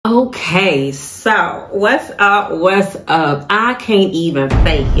Okay, so what's up? What's up? I can't even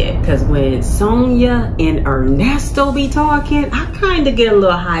fake it because when Sonya and Ernesto be talking, I kind of get a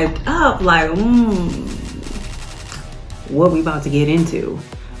little hyped up like, what we about to get into.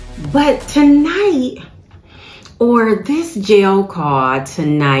 But tonight, or this jail call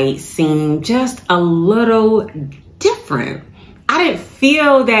tonight seemed just a little different. I didn't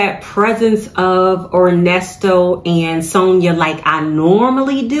feel that presence of Ernesto and Sonya like I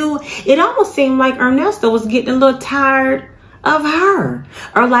normally do. It almost seemed like Ernesto was getting a little tired of her,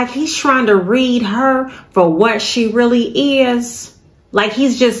 or like he's trying to read her for what she really is. Like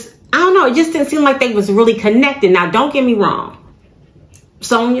he's just, I don't know, it just didn't seem like they was really connected. Now, don't get me wrong.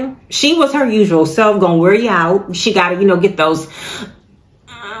 Sonya, she was her usual self, gonna wear you out. She gotta, get those...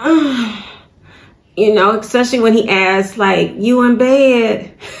 especially when he asked, like, you in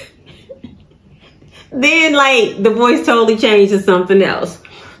bed? Then, like, the voice totally changed to something else.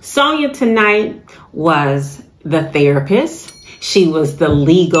 Sonya tonight was the therapist. She was the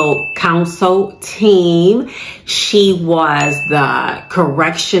legal counsel team. She was the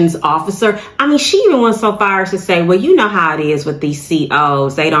corrections officer. I mean, she even went so far as to say, well, you know how it is with these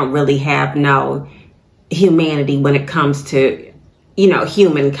COs. They don't really have no humanity when it comes to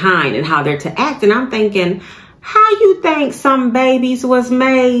humankind and how they're to act. And I'm thinking, how you think some babies was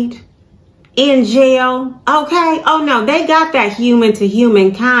made in jail? Okay. Oh no, they got that human to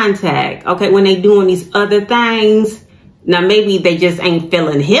human contact. Okay. When they doing these other things, now maybe they just ain't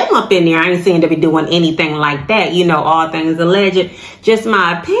feeling him up in there. I ain't saying to be doing anything like that. All things alleged, just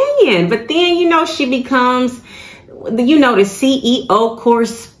my opinion. But then, she becomes the CEO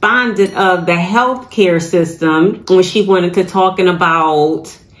correspondent of the healthcare system when she went into talking about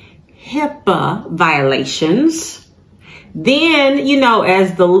HIPAA violations. Then,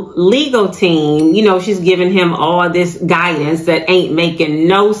 as the legal team, she's giving him all this guidance that ain't making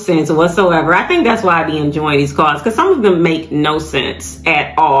no sense whatsoever. I think that's why I be enjoying these calls, because some of them make no sense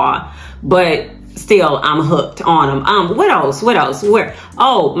at all. But still, I'm hooked on them. What else? Where?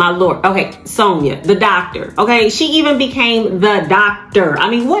 Oh, my Lord. Okay, Sonya, the doctor. Okay, she even became the doctor. I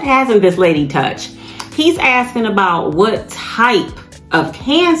mean, what hasn't this lady touched? He's asking about what type of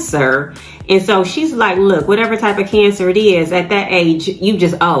cancer. And so she's like, look, whatever type of cancer it is, at that age, you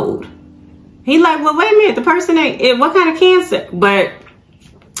just old. He's like, well, wait a minute. The person ain't, what kind of cancer? But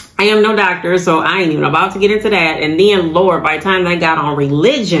I am no doctor, so I ain't even about to get into that. And then, Lord, by the time they got on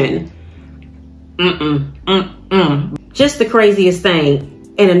religion, just the craziest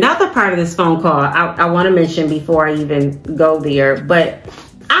thing. And another part of this phone call I want to mention before I even go there, but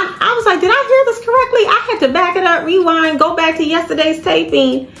I was like, did I hear this correctly? I had to back it up, rewind, go back to yesterday's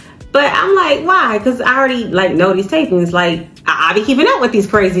taping. But I'm like, why? Because I already know these tapings. Like, I be keeping up with these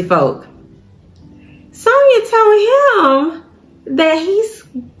crazy folk. Sonya telling him that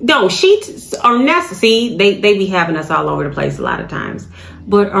Ernesto, see, they be having us all over the place a lot of times.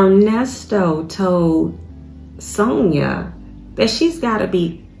 But Ernesto told Sonya that she's got to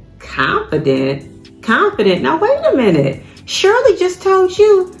be confident. Now, wait a minute. Shirley just told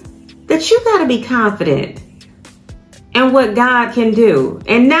you that you got to be confident in what God can do.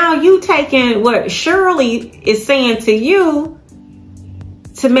 And now you taking what Shirley is saying to you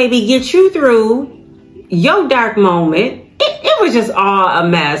to maybe get you through your dark moment. It was just all a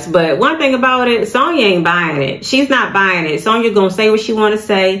mess. But one thing about it, Sonya ain't buying it. She's not buying it. Sonya gonna say what she want to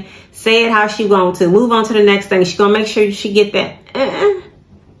say it how she want to, move on to the next thing. She's gonna make sure she get that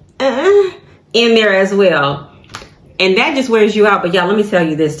in there as well. And that just wears you out. But y'all, let me tell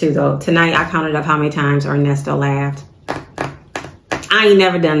you this too though. Tonight I counted up how many times Ernesto laughed. I ain't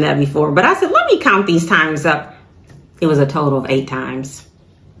never done that before. But I said, let me count these times up. It was a total of 8 times.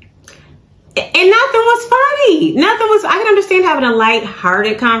 And nothing was funny. I can understand having a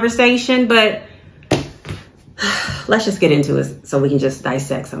light-hearted conversation, but let's just get into it so we can just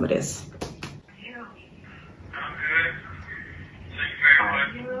dissect some of this. I'm good. Thank you very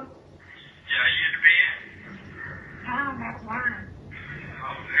much. Yeah, you in the bed? I'm at work.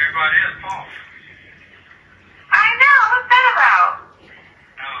 Oh, everybody else off. I know. What's that about?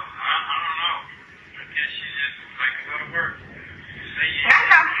 Oh, I don't know. I guess she just like to go to work. Say I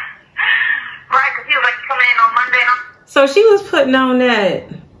know. Right, because he was like coming in on Monday. So she was putting on that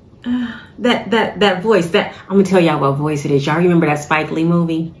voice. That I'm gonna tell y'all what voice it is. Y'all remember that Spike Lee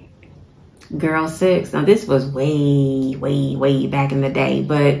movie, Girl 6? Now this was way back in the day,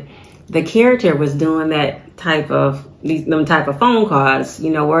 but the character was doing that type of phone calls.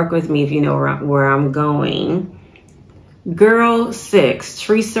 Work with me if you know where I'm going. Girl 6,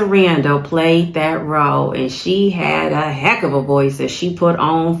 Teresa Randall, played that role, and she had a heck of a voice that she put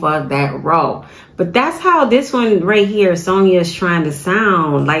on for that role. But that's how this one right here, Sonya, is trying to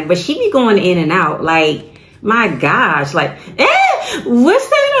sound like, but she be going in and out like, my gosh, like, what's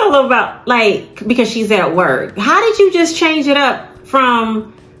that all about? Like, because she's at work. How did you just change it up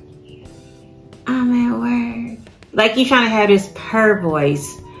from, I'm at work? Like, you trying to have this purr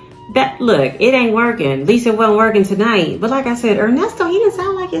voice. That, look, it ain't working. At least it wasn't working tonight. But like I said, Ernesto, he didn't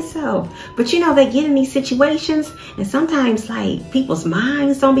sound like himself. But you know, they get in these situations, and sometimes like people's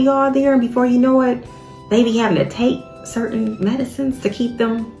minds don't be all there, and before you know it, they be having to take certain medicines to keep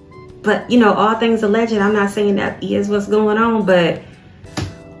them. But you know, all things alleged. I'm not saying that is what's going on, but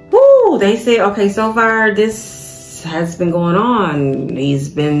whoo, they said, okay, so far this has been going on. He's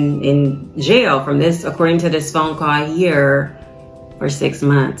been in jail from this, according to this phone call here, for 6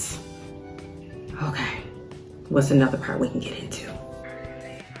 months. Okay, what's another part we can get into?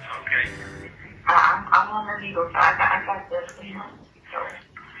 Okay. I'm on the legal side. I got this, so you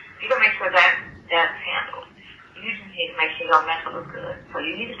can make sure that that's handled. You just need to make sure your mental is good. So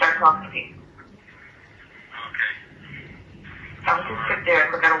you need to start talking to people. Okay. Don't just sit there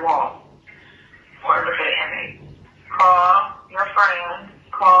and look at a wall or look at an inmate. Call your friend,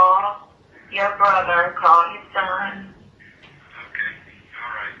 call your brother, call your son. Okay.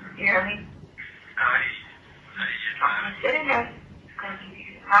 All right. You hear me? I I'm sitting there because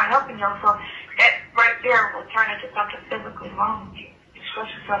you're not helping yourself. That right there will turn into something physically wrong with you. You stress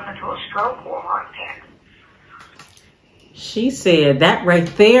yourself into a stroke or a heart attack. She said that right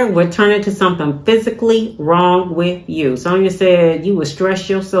there would turn into something physically wrong with you. Sonya said you would stress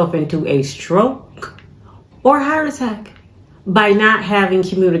yourself into a stroke or heart attack by not having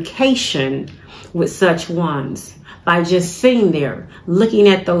communication with such ones, by just sitting there looking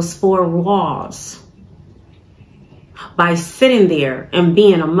at those four walls, by sitting there and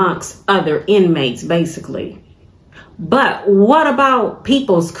being amongst other inmates, basically. But what about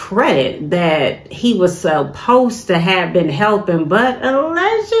people's credit that he was supposed to have been helping, but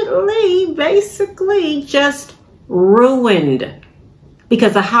allegedly, basically just ruined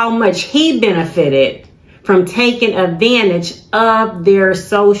because of how much he benefited from taking advantage of their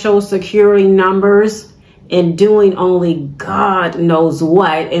social security numbers and doing only God knows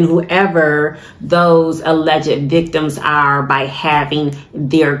what, and whoever those alleged victims are, by having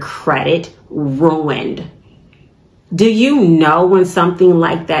their credit ruined. Do you know when something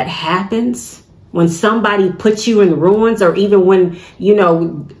like that happens? When somebody puts you in ruins, or even when, you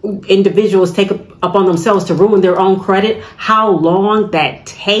know, individuals take upon themselves to ruin their own credit, how long that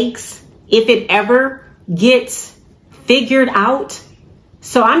takes, if it ever gets figured out?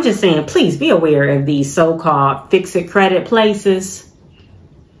 So I'm just saying, please be aware of these so-called fix-it credit places.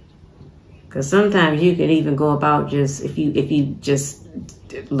 Because sometimes you can even go about just, if you just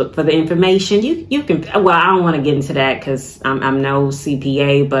look for the information, you can, well, I don't want to get into that because I'm no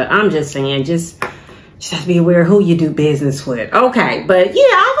CPA, but I'm just saying, just have to be aware of who you do business with. Okay, but yeah,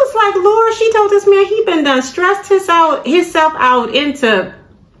 I was like, Lord, she told this man he been done stressed himself out into,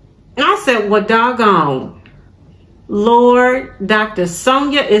 I said, well, doggone. Lord, Dr.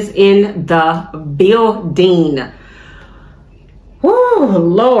 Sonya is in the building. Woo,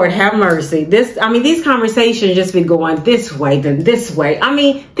 Lord have mercy. These conversations just be going this way, then this way. I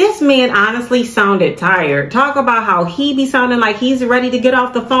mean, this man honestly sounded tired. Talk about how he be sounding like he's ready to get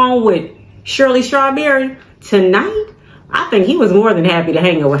off the phone with Shirley Strawberry tonight. I think he was more than happy to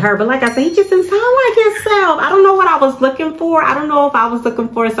hang out with her. But like I said, he just didn't sound like himself. I don't know what I was looking for. I don't know if I was looking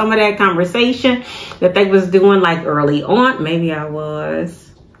for some of that conversation that they was doing like early on. Maybe I was.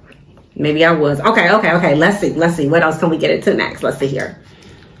 Okay. Let's see. What else can we get into next? Let's see here.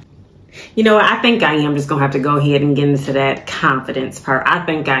 You know what? I think I am just going to have to go ahead and get into that confidence part. I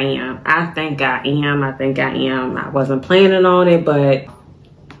think I am. I wasn't planning on it, but...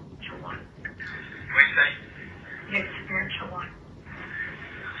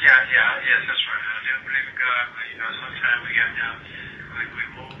 Yes, that's right. I do believe in God, but you know, sometimes we got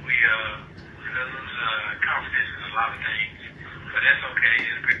we lose confidence in a lot of things, but that's okay.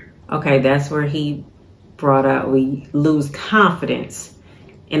 Okay, that's where he brought up we lose confidence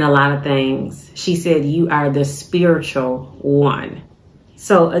in a lot of things. She said you are the spiritual one.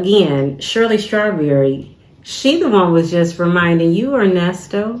 So again, Shirley Strawberry, she the one was just reminding you,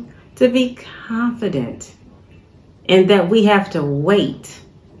 Ernesto, to be confident, and that we have to wait.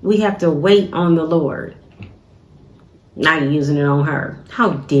 We have to wait on the Lord. Not using it on her.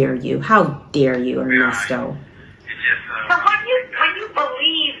 How dare you? How dare you, Ernesto? So when you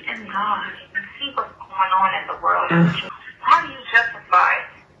believe in God and see what's going on in the world, how do you justify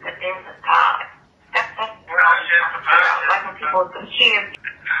that there's a God? That's what I'm trying to figure out. Cheers.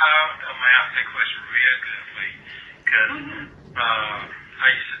 I'm gonna answer that question real good for you, because I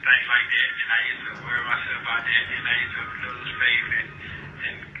used to think like that, and I used to worry myself about that, and I used to lose faith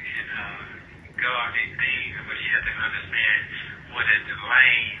in God and things. But you have to understand what is the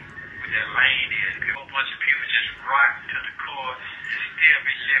lane, what that lane is. A whole bunch of people just rock to the core and still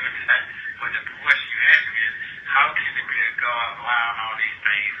be living that. But the question you ask me is, how can it be that God allowing all these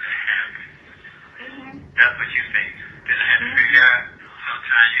things to happen? That's what you think. Then I have to figure out.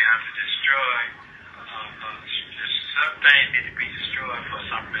 Sometimes you have to destroy. Some things need to be destroyed for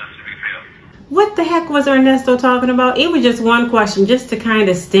something else to be built. What the heck was Ernesto talking about? It was just one question, just to kind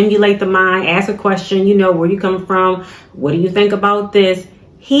of stimulate the mind. Ask a question, you know, where you come from. What do you think about this?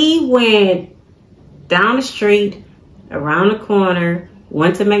 He went down the street, around the corner,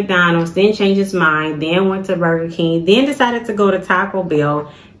 went to McDonald's, then changed his mind, then went to Burger King, then decided to go to Taco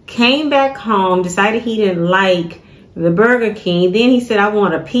Bell, came back home, decided he didn't like the Burger King. Then he said, I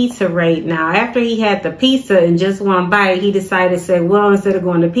want a pizza right now. After he had the pizza in just one bite, he decided to say, well, instead of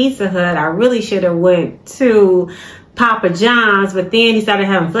going to Pizza Hut, I really should have went to Papa John's. But then he started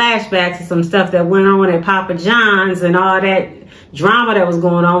having flashbacks to some stuff that went on at Papa John's and all that drama that was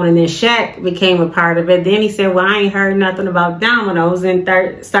going on. And then Shaq became a part of it. Then he said, well, I ain't heard nothing about Domino's, and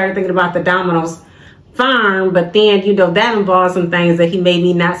started thinking about the Domino's farm. But then, you know, that involves some things that he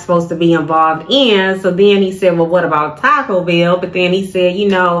maybe not supposed to be involved in. So then he said, well, what about Taco Bell? But then he said, you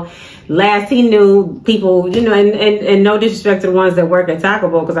know, last he knew, people, you know, and no disrespect to the ones that work at Taco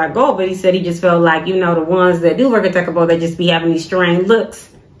Bell, because I go, but he said he just felt like, you know, the ones that do work at Taco Bell, they just be having these strange looks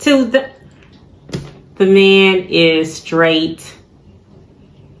to the man is straight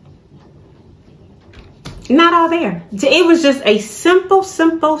not all there. It was just a simple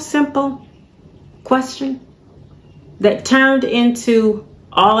question that turned into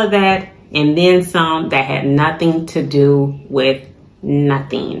all of that and then some, that had nothing to do with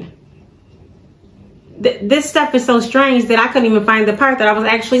nothing. This stuff is so strange that I couldn't even find the part that I was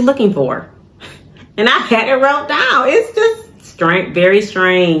actually looking for. And I had it wrote down. It's just strange, very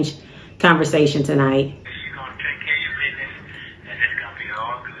strange conversation tonight.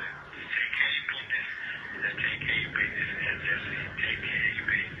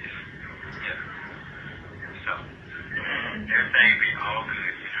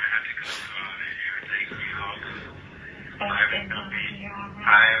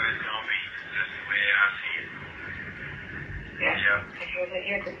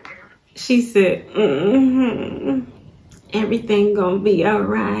 She said, everything gonna be all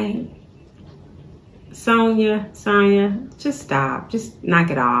right. Sonya, just stop. Just knock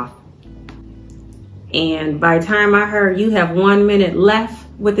it off. And by the time I heard you have 1 minute left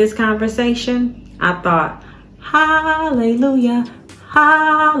with this conversation, I thought, hallelujah,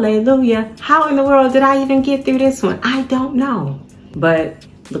 hallelujah. How in the world did I even get through this one? I don't know. But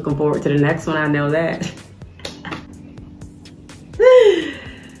looking forward to the next one, I know that.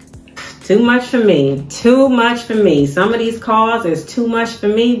 Too much for me. Too much for me. Some of these calls is too much for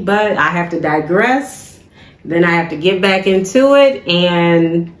me, but I have to digress. Then I have to get back into it.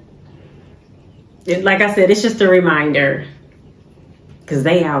 And like I said, it's just a reminder. Because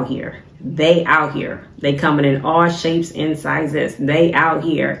they out here. They out here. They coming in all shapes and sizes. They out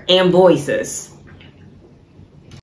here. And voices.